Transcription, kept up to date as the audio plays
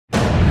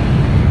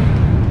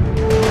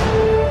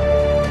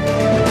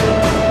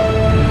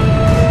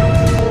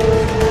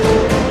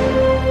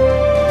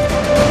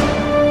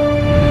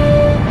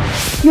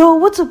Yo,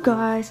 what's up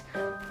guys?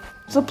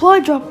 Supply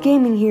Drop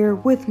Gaming here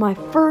with my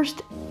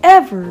first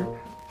ever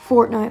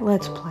Fortnite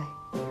Let's Play.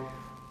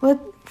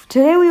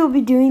 Today we will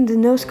be doing the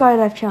No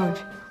Skydive Challenge.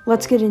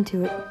 Let's get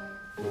into it.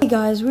 Hey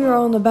guys, we are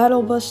on the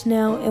battle bus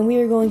now and we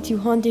are going to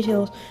Haunted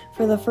Hills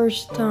for the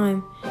first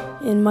time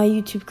in my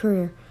YouTube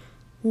career.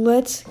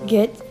 Let's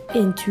get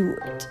into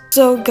it.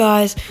 So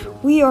guys,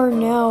 we are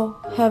now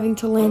having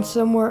to land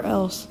somewhere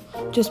else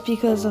just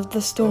because of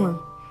the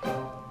storm.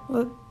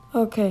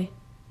 Okay.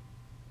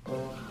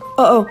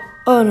 Uh-oh.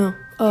 Oh no.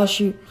 Oh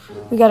shoot.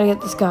 We gotta get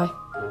this guy.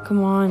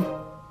 Come on.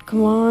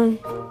 Come on.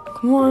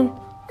 Come on.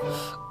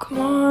 Come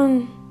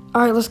on.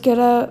 Alright, let's get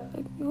out.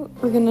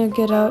 We're gonna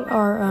get out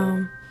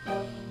our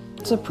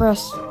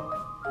suppress.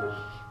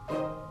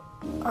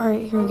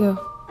 Alright, here we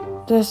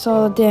go. That's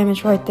all the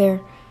damage right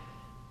there.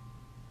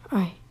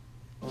 Alright.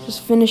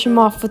 Just finish him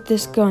off with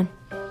this gun.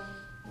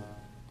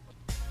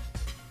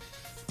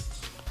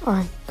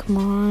 Alright, come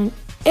on.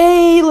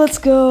 Hey, let's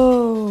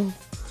go!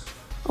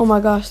 Oh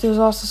my gosh, there's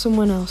also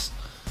someone else.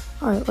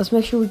 Alright, let's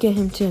make sure we get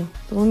him too.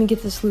 But let me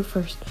get this loot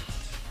first.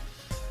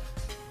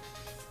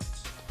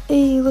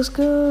 Hey, let's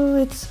go.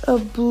 It's a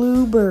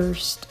blue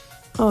burst.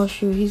 Oh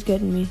shoot, he's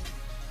getting me.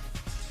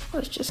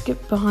 Let's just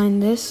get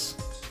behind this.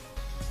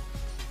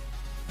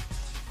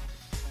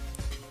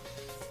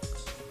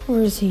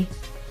 Where is he?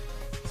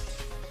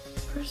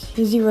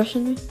 Is he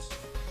rushing me?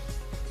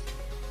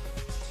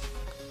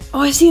 Oh,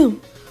 I see him.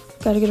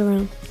 Gotta get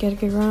around. Gotta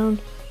get around.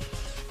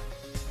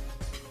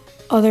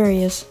 Oh, there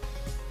he is.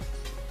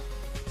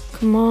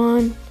 Come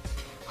on.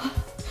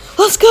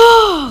 Let's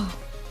go!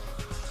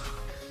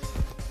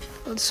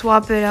 Let's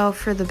swap it out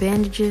for the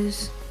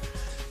bandages.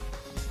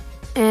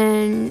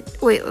 And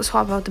wait, let's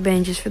swap out the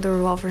bandages for the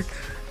revolver.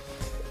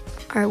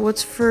 Alright,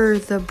 what's for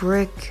the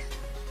brick?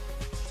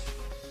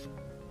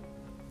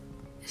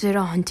 Is it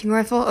a hunting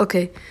rifle?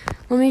 Okay,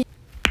 let me...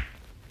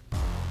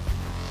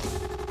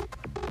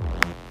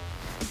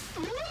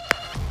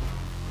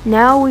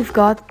 Now we've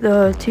got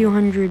the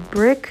 200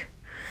 brick.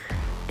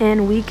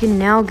 And we can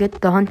now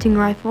get the hunting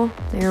rifle.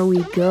 There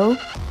we go.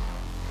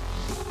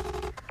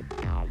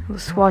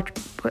 Let's swatch.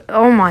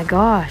 Oh my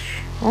gosh.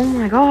 Oh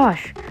my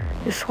gosh.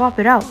 Just swap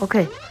it out.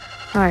 Okay.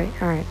 Alright,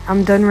 alright.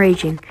 I'm done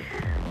raging.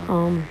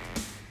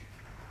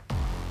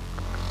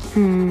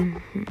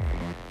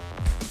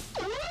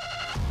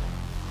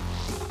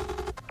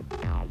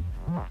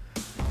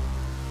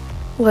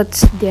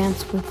 Let's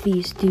dance with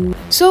these dudes.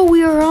 So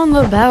we are on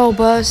the battle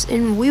bus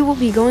and we will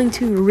be going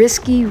to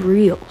Risky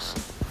Reels.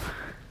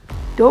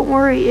 Don't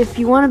worry, if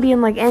you want to be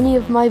in like any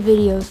of my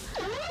videos,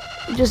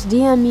 just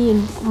DM me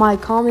in my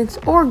comments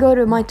or go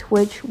to my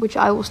Twitch, which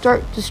I will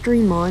start to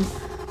stream on,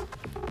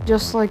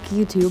 just like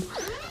YouTube.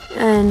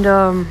 And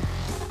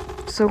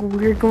so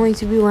we're going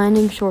to be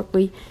landing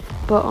shortly.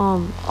 But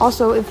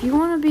also, if you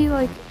want to be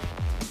like,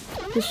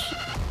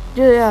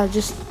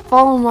 just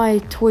follow my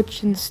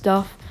Twitch and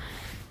stuff,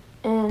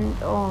 and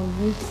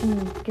you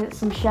can get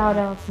some shout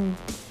outs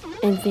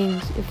and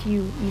things if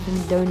you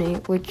even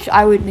donate, which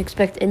I wouldn't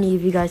expect any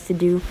of you guys to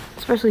do,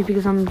 especially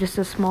because I'm just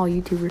a small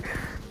YouTuber.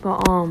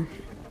 But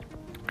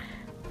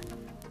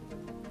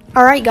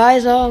alright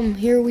guys,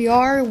 here we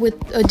are with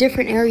a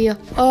different area.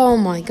 Oh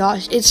my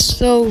gosh, it's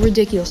so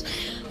ridiculous.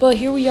 But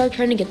here we are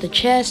trying to get the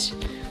chest.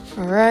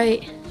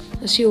 Alright,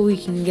 let's see what we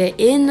can get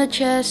in the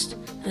chest.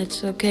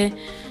 That's okay.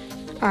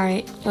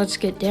 Alright, let's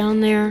get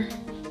down there.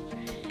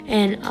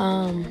 And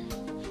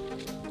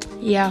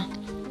yeah,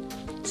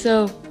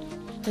 so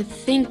I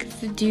think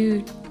the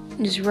dude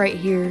is right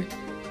here.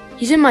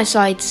 He's in my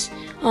sights.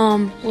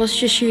 Let's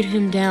just shoot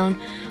him down.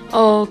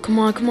 Oh, come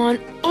on, come on.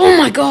 Oh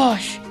my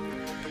gosh.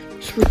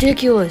 It's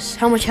ridiculous.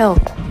 How much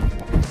health?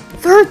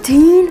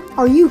 13?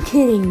 Are you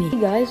kidding me?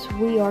 Hey guys,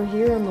 we are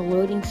here on the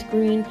loading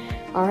screen.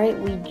 Alright,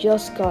 we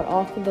just got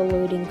off of the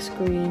loading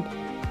screen.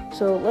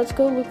 So let's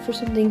go look for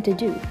something to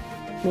do.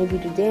 Maybe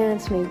to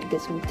dance, maybe to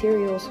get some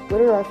materials.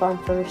 Whatever I find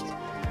first.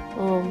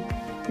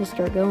 Let's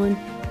start going.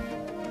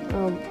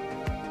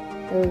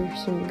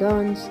 There's some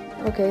guns.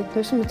 Okay,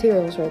 there's some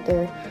materials right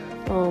there.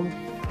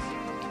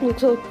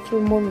 Let's look for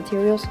more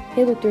materials.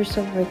 Hey, look, there's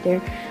stuff right there.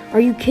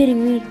 Are you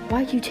kidding me?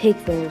 Why'd you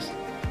take those?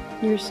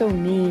 You're so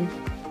mean.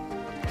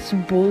 It's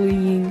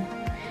bullying.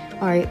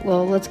 Alright,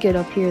 well, let's get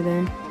up here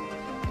then.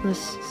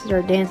 Let's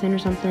start dancing or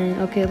something.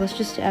 Okay, let's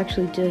just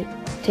actually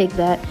take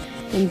that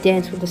and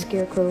dance with a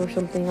scarecrow or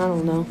something. I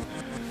don't know.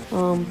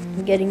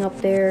 Getting up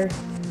there.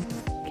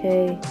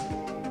 Okay.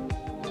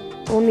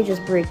 Let me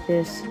just break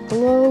this.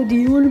 Hello, do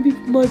you want to be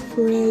my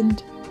friend?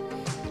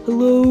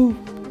 Hello?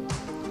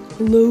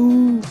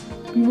 Hello?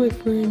 Be my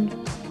friend.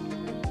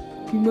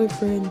 Be my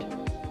friend.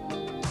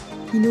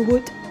 You know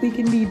what? We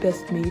can be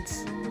best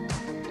mates.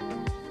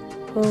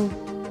 Oh.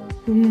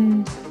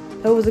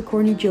 That was a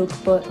corny joke,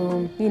 but,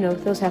 you know,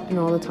 those happen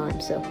all the time,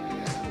 so.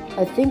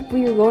 I think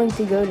we are going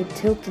to go to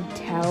Tilted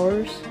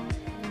Towers.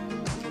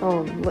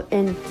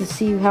 And to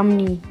see how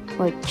many,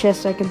 like,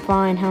 chests I can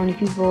find, how many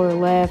people are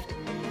left.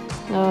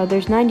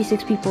 There's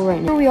 96 people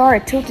right now. Here we are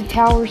at Tilted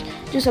Towers,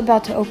 just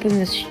about to open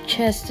this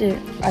chest,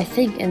 I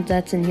think, and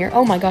that's in here.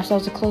 Oh my gosh, that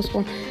was a close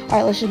one.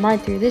 Alright, let's just mine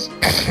through this.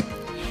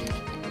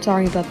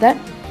 Sorry about that.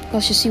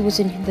 Let's just see what's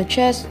in the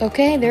chest.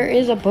 Okay, there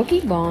is a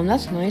boogie bomb.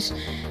 That's nice.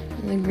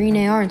 And the green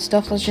AR and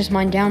stuff. Let's just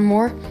mine down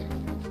more.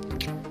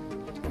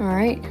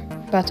 Alright,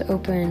 about to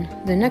open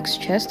the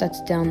next chest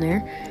that's down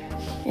there.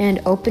 And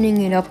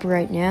opening it up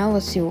right now.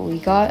 Let's see what we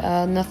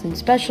got. Nothing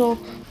special,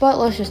 but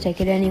let's just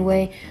take it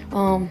anyway.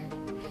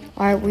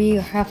 Alright, we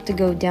have to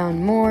go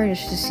down more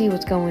just to see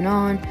what's going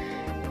on.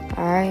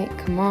 Alright,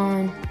 come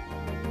on.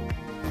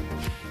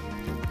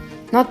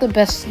 Not the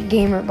best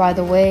gamer, by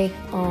the way.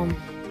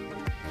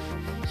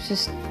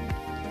 Just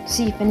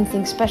see if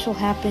anything special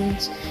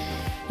happens,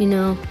 you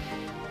know.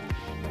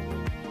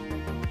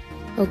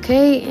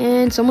 Okay,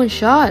 and someone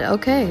shot.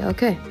 Okay.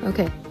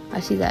 I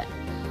see that.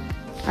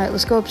 Alright,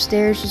 let's go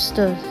upstairs just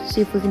to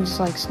see if we can just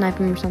like snipe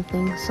him or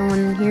something. Someone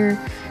in here?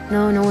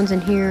 No, no one's in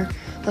here.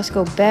 Let's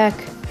go back.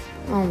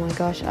 Oh my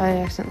gosh, I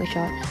accidentally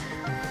shot.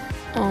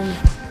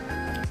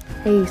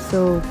 Hey,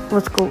 so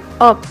let's go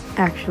up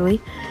actually.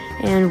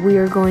 And we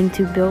are going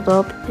to build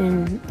up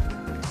and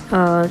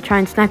try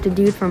and snipe the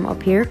dude from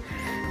up here.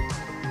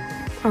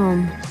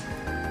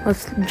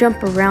 Let's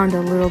jump around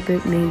a little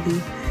bit maybe,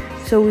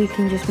 so we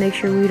can just make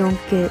sure we don't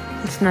get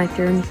sniped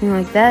or anything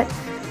like that.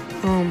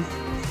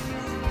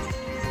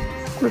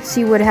 Let's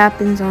see what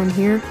happens on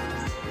here.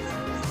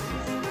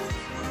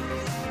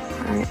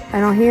 Alright, I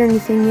don't hear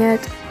anything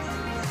yet.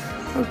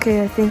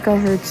 Okay, I think I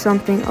heard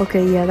something.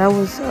 Okay, yeah, that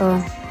was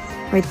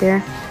right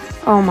there.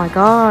 Oh my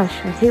gosh,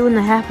 I hate when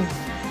that happens.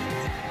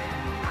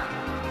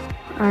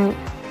 Alright,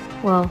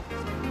 well,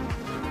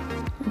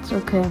 it's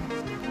okay.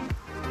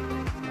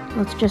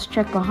 Let's just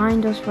check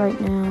behind us right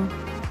now.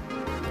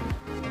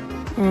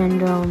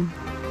 And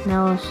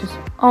now let's just,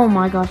 oh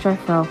my gosh, I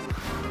fell.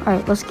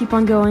 Alright, let's keep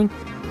on going.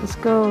 Let's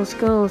go.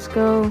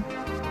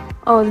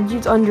 Oh, the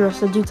dude's under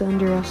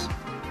us,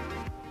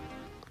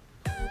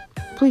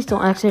 Please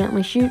don't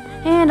accidentally shoot.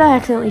 And I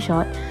accidentally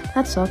shot.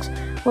 That sucks.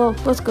 Well,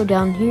 let's go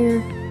down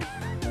here.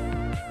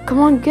 Come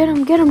on, get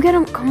him.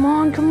 Come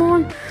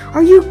on.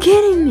 Are you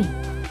kidding me?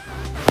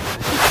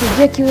 It's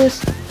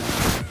ridiculous.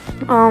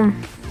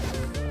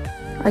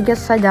 I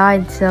guess I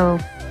died, so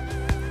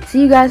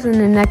see you guys in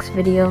the next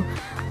video.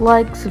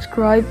 Like,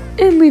 subscribe,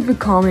 and leave a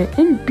comment,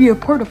 and be a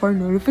part of our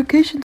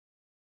notifications.